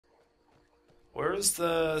Where's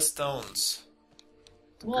the stones?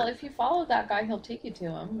 Well, if you follow that guy, he'll take you to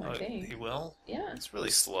him, I Oh, think. he will? Yeah. It's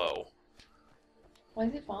really slow. Why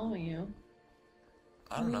is he following you?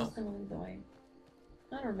 I don't know. He's gonna lead the way.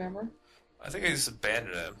 I don't remember. I think I just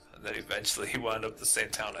abandoned him, and then eventually he wound up the same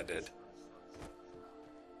town I did.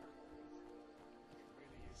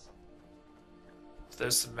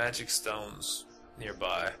 There's some magic stones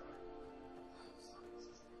nearby.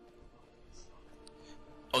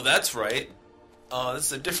 Oh, that's right. This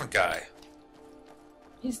is a different guy.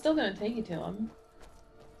 He's still gonna take you to him.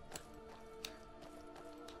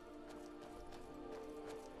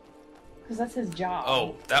 Because that's his job.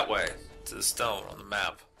 Oh, that way. To the stone on the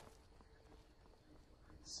map.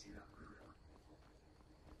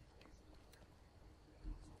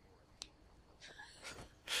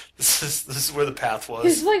 This is where the path was.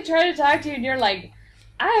 He's like trying to talk to you and you're like,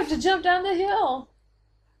 I have to jump down the hill.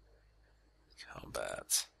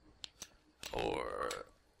 Combat. Or...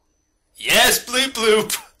 Yes, bleep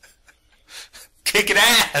bloop! Kicking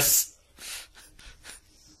ass!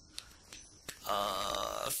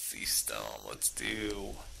 Thief stone. Let's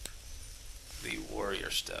do the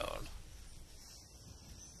warrior stone.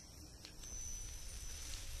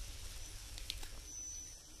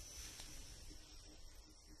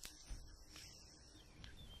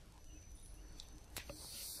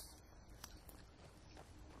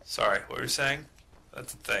 Sorry, what were you saying?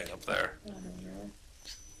 That's a thing up there. I don't know.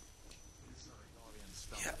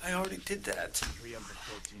 Yeah, I already did that. 3 of the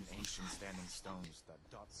 13 ancient standing stones that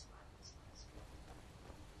dots.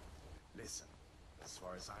 Listen, as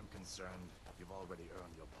far as I'm concerned, you've already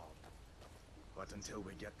earned your pardon. But until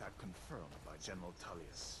we get that confirmed by General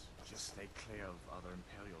Tullius, just stay clear of other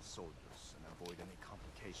Imperial soldiers and avoid any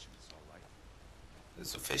complications, alright?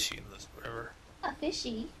 There's a fishy in this river. A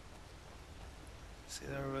fishy. See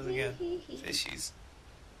that river again? Fishies.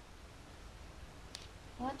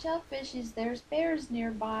 Watch out, fishies. There's bears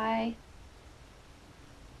nearby.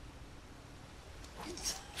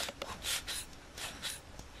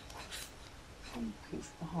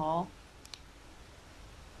 Goofball.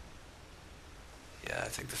 Yeah, I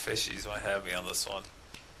think the fishies might have me on this one.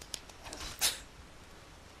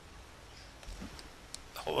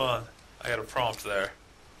 Hold on. I got a prompt there.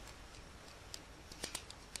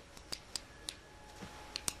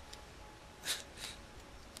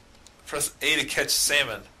 Press A to catch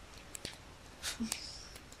salmon.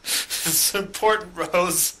 This is important,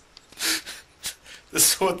 bros.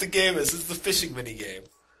 This is what the game is. This is the fishing mini game.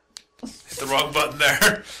 Hit the wrong button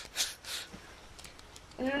there.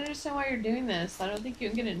 I don't understand why you're doing this. I don't think you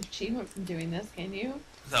can get an achievement from doing this, can you?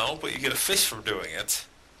 No, but you get a fish from doing it.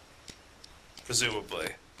 Presumably.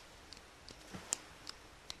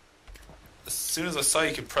 As soon as I saw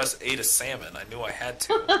you could press A to salmon, I knew I had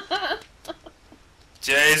to.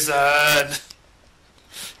 Jason!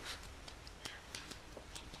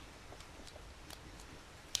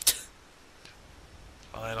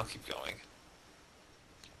 Fine, I'll keep going.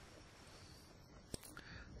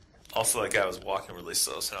 Also, that guy was walking really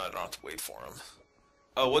slow, so now I don't have to wait for him.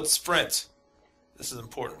 Oh, what's sprint? This is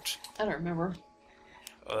important. I don't remember.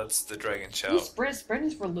 Oh, that's the dragon You chow. sprint. Sprint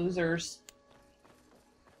is for losers.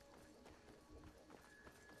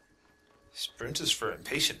 Sprint is for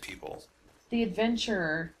impatient people. The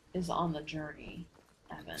adventurer is on the journey,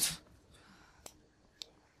 Evan.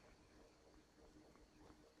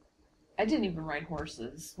 I didn't even ride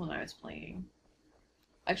horses when I was playing.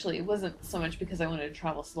 Actually, it wasn't so much because I wanted to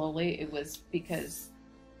travel slowly, it was because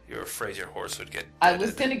You were afraid your horse would get I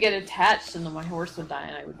was deaded. going to get attached and then my horse would die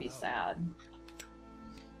and I would be sad.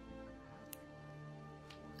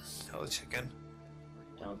 Kill the chicken.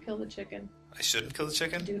 Don't kill the chicken. I shouldn't kill the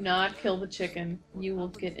chicken? Do not kill the chicken. You will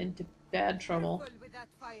get into bad trouble.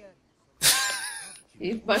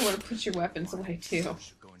 You might want to put your weapons away too.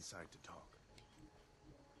 Should go inside to talk.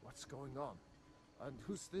 What's going on? And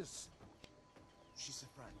who's this? She's a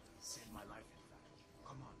friend. Saved my life, in fact.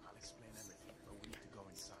 Come on, I'll explain everything, but we need to go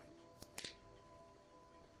inside.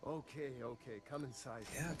 Okay, come inside.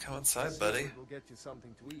 Yeah, come inside, buddy. We'll get you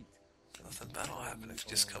something to eat. Nothing bad will happen if you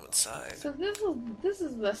just come inside. So this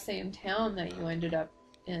is the same town that you ended up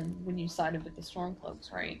in when you sided with the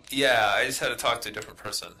Stormcloaks, right? Yeah, I just had to talk to a different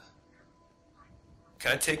person.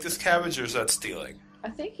 Can I take this cabbage or is that stealing? I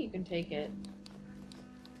think you can take it.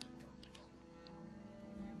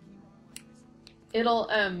 It'll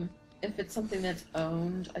if it's something that's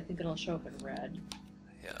owned, I think it'll show up in red.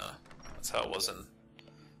 Yeah, that's how it was in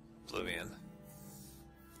Oblivion.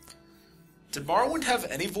 Did Morrowind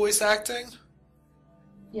have any voice acting?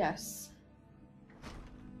 Yes.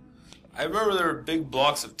 I remember there were big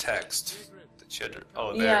blocks of text that She had to,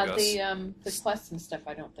 oh, there Yeah, it goes. the quests and stuff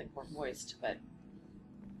I don't think were voiced, but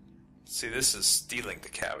See, this is stealing the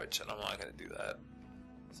cabbage, and I'm not going to do that.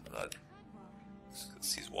 So I'm not,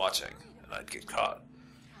 because he's watching, and I'd get caught.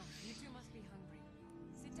 You two must be hungry.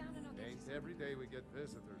 Sit down and I'll get you Ain't every day we get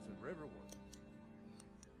visitors in Riverwood.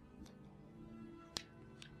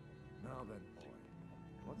 Now then, boy,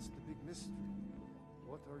 what's the big mystery?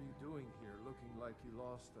 What are you doing here looking like you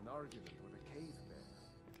lost an argument with a cave bear?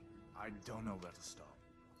 I don't know where to start.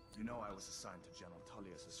 You know I was assigned to General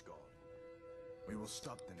Tullius' guard. We were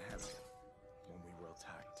stopped in heaven when we were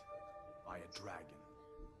attacked by a dragon.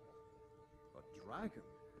 A dragon?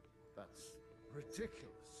 That's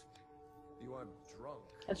ridiculous. You are drunk.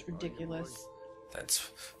 that's ridiculous.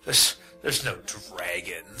 There's no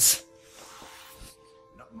dragons.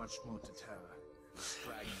 Not much more to tell. This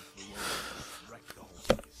dragon flew over and wrecked the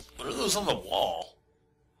whole place. What are those on the wall?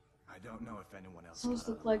 I don't know if anyone else Those is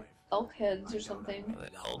look alive. like elk heads I or don't know something. what Are to they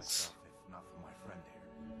do elks? myself if not for my friend here.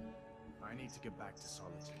 I need to get back to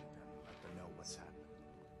Solitude and let them know what's happened.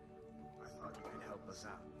 I thought you could help us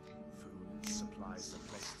out. Food, supplies, a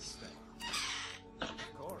place to stay.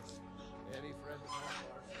 Of course. Any friend of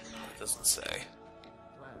ours. It doesn't say.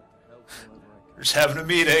 Glad to help whoever I We're can. just having a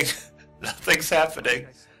meeting. Nothing's happening. Like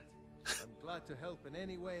I said, I'm glad to help in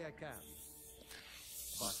any way I can.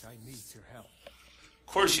 But I need your help. Of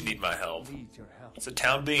course you need my help. Need your help. Is the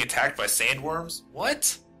town being attacked by sandworms?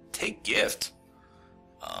 What? Take gift.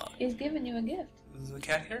 He's giving you a gift. Is the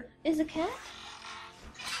cat here? Is a cat?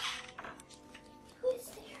 Who is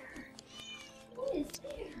there? Who is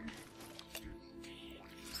there?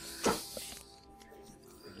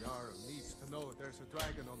 The Jarl needs to know there's a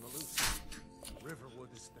dragon on the loose. Riverwood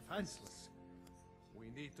is defenseless. We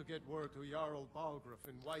need to get word to Jarl Balgruff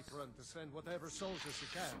in Whiterun to send whatever soldiers he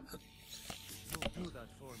can. If you'll do that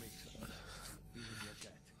for me, be in your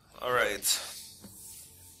debt. Alright.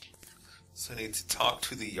 So I need to talk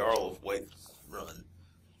to the Jarl of Whiterun.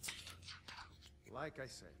 Like I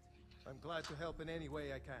said, I'm glad to help in any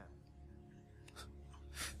way I can.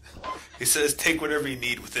 He says take whatever you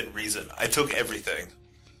need within reason. I took everything.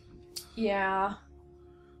 Yeah.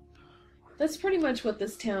 That's pretty much what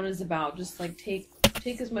this town is about. Just like take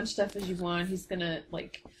as much stuff as you want. He's gonna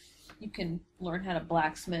like you can learn how to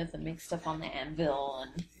blacksmith and make stuff on the anvil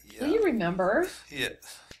and Yeah. will you remember? Yeah.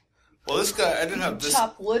 Well, this guy, I didn't have this.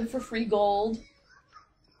 Chop wood for free gold.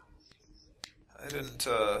 I didn't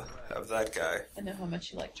have that guy. I know how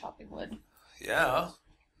much you like chopping wood. Yeah.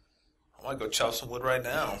 I want to go chop some wood right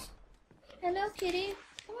now. Hello, kitty.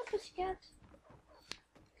 Come on, pussycat.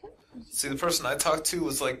 Come on. See, the person I talked to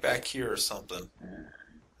was like back here or something. And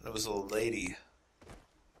it was a lady.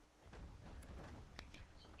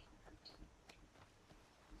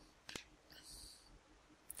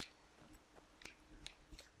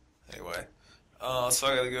 Anyway. So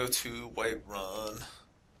I gotta go to Whiterun.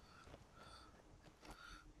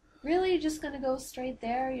 Really? You're just gonna go straight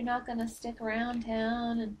there? You're not gonna stick around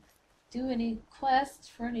town and do any quests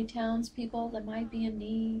for any townspeople that might be in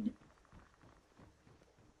need?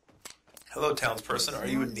 Hello, townsperson. Are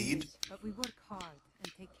you in need? But we work hard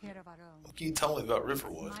and take care of our own. What can you tell me about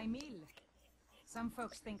Riverwood? My mill. Some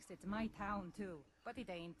folks thinks it's my town too, but it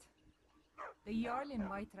ain't. The Jarl in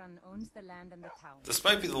Whiterun owns the land and the town. This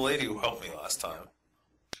might be the lady who helped me last time.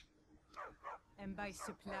 And by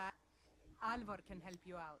supply, Alvor can help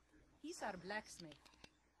you out. He's our blacksmith.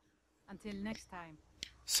 Until next time.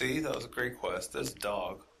 See, that was a great quest. There's a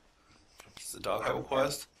dog. Does the dog have a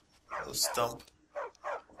quest? Oh, Stump.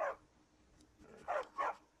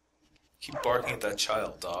 Keep barking at that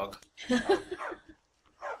child, dog. The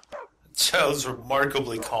child's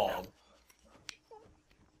remarkably calm.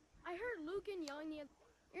 I heard Lucan yelling the other.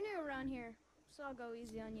 You're new around here, so I'll go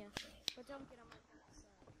easy on you. But don't get on my bad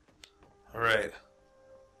side. Alright.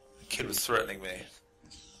 The kid was threatening me.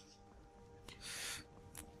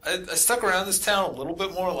 I stuck around this town a little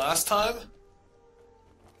bit more last time.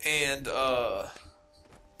 And,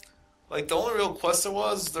 like, the only real quest there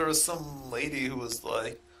was some lady who was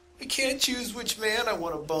like, I can't choose which man I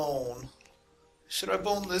want to bone. Should I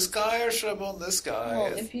bone this guy or should I bone this guy?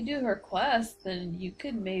 Well, if you do her quest, then you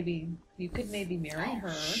could maybe marry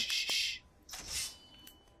her. Shh.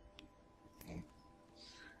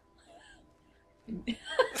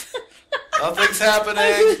 Nothing's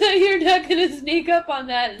happening. You're not gonna sneak up on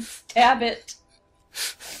that and stab it.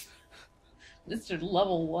 Mr.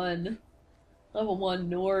 Level 1. Level 1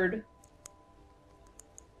 Nord.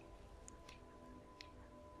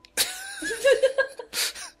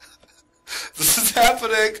 This is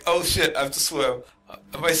happening. Oh shit, I have to swim.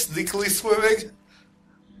 Am I sneakily swimming?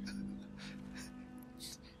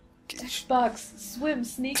 Xbox, swim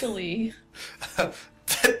sneakily.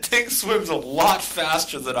 That thing swims a lot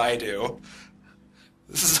faster than I do.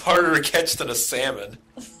 This is harder to catch than a salmon.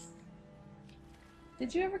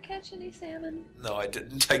 Did you ever catch any salmon? No, I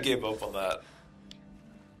didn't. I gave up on that.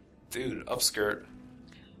 Dude, upskirt.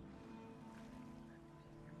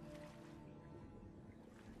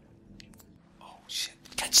 Oh, shit.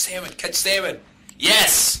 Catch salmon! Catch salmon!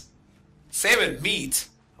 Yes! Salmon meat!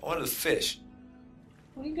 I wanted a fish.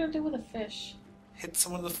 What are you gonna do with a fish? Hit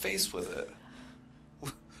someone in the face with it.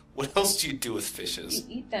 What else do you do with fishes?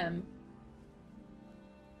 You eat them.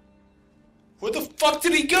 Where the fuck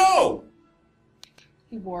did he go?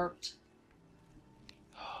 He warped.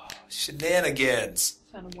 Shenanigans.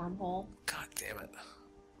 Found a wormhole. God damn it.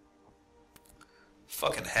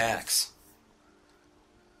 Fucking hacks.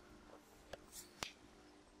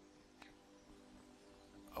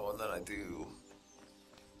 Oh, and then I do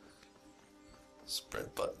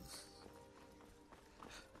sprint button.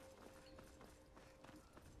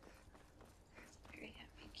 Here you have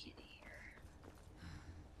my kitty here.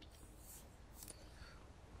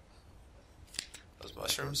 Those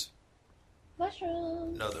mushrooms?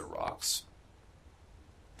 Mushrooms! No, they're rocks.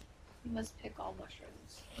 You must pick all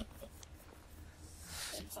mushrooms.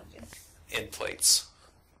 And fungus. And plates.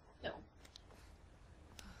 No.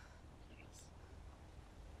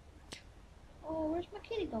 Oh, where's my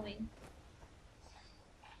kitty going?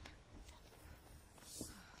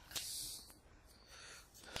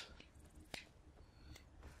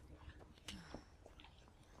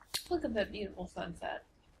 Look at that beautiful sunset.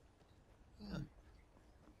 Yeah.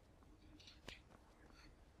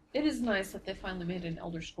 It is nice that they finally made an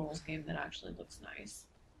Elder Scrolls game that actually looks nice.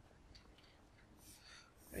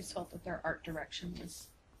 I always felt that their art direction was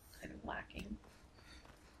kind of lacking.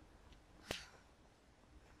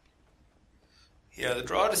 Yeah, the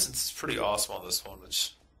draw distance is pretty awesome on this one,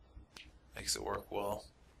 which makes it work well.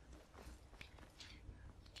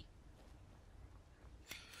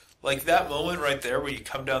 Like that moment right there where you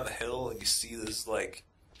come down the hill and you see this like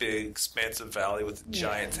big expansive valley with a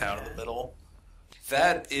giant town in the middle.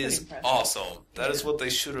 That is awesome. That is what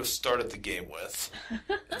they should have started the game with.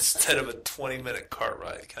 Instead of a 20-minute cart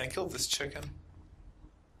ride. Can I kill this chicken?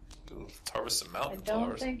 Ooh, let's harvest some I mountain don't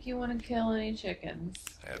flowers. think you want to kill any chickens.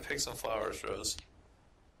 Yeah, pick some flowers, Rose.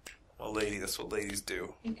 I'm a lady, that's what ladies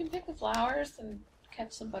do. You can pick the flowers and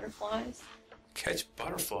catch some butterflies. Catch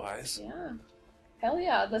butterflies? Yeah. Hell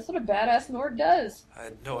yeah, that's what a badass Nord does. I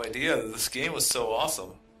had no idea that this game was so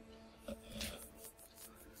awesome.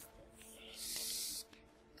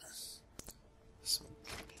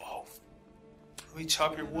 Oh, let me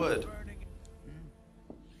chop your wood.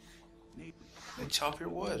 Let me chop your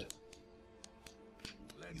wood.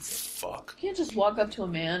 You fuck. You can't just walk up to a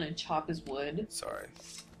man and chop his wood. Sorry.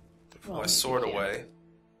 Put Well, my you sword can. away.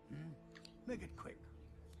 Make it quick.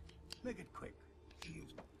 Make it quick.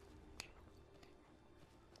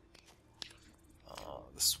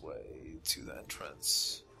 This way to the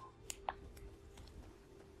entrance. I'm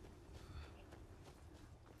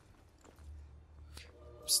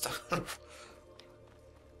stuck.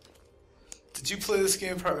 Did you play this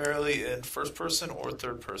game primarily in first person or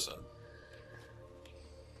third person?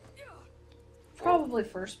 Probably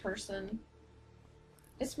first person.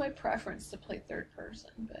 It's my preference to play third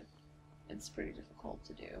person, but it's pretty difficult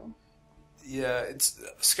to do. Yeah, it's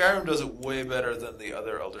Skyrim does it way better than the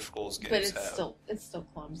other Elder Scrolls games But have. it's still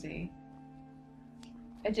clumsy.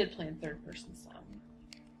 I did play in third person some.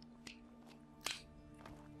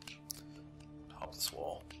 Hop this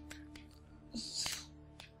wall.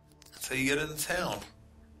 That's how you get into town.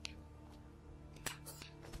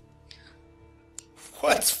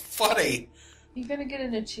 What's funny? You gonna get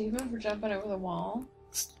an achievement for jumping over the wall?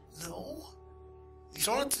 No. You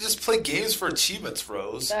don't have to just play games for achievements,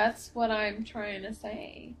 Rose. That's what I'm trying to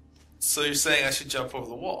say. So you're saying I should jump over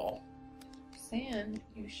the wall? Saying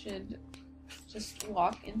you should just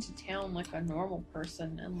walk into town like a normal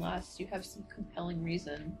person unless you have some compelling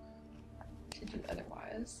reason to do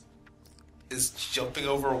otherwise. Is jumping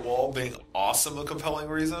over a wall being awesome a compelling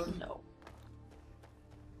reason? No.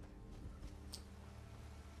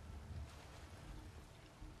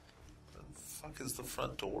 Where the fuck is the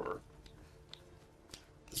front door?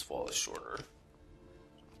 This wall is shorter.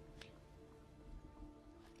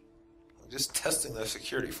 I'm just testing their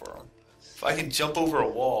security for them. If I can jump over a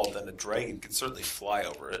wall, then a dragon can certainly fly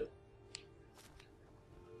over it.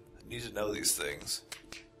 I need to know these things.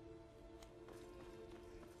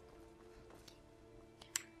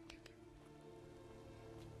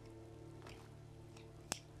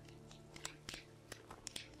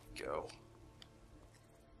 Go.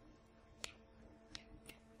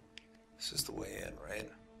 This is the way in, right?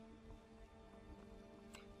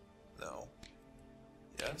 No.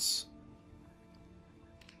 entrance?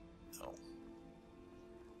 No.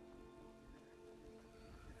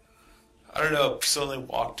 I don't know. I've only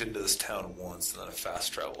walked into this town once and then I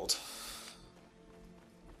fast traveled.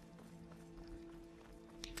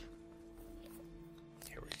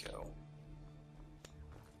 Here we go.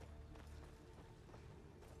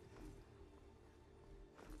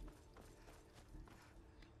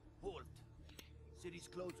 Halt. City's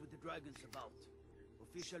closed with the dragons about.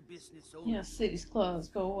 Official business only. Yeah, city's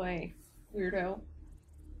closed. Go away, weirdo.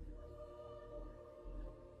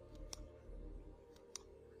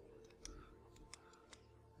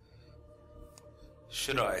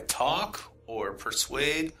 Should I talk, or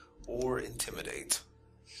persuade, or intimidate?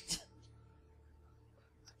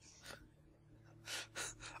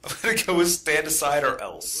 I'm gonna go with stand aside or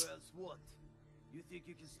else. Or else what? You think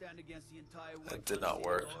you can stand against the entire That did not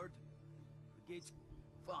work. Guard? The gates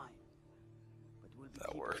fine. But we'll be That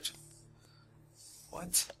keeping worked.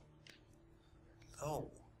 What? No.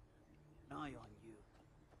 an eye on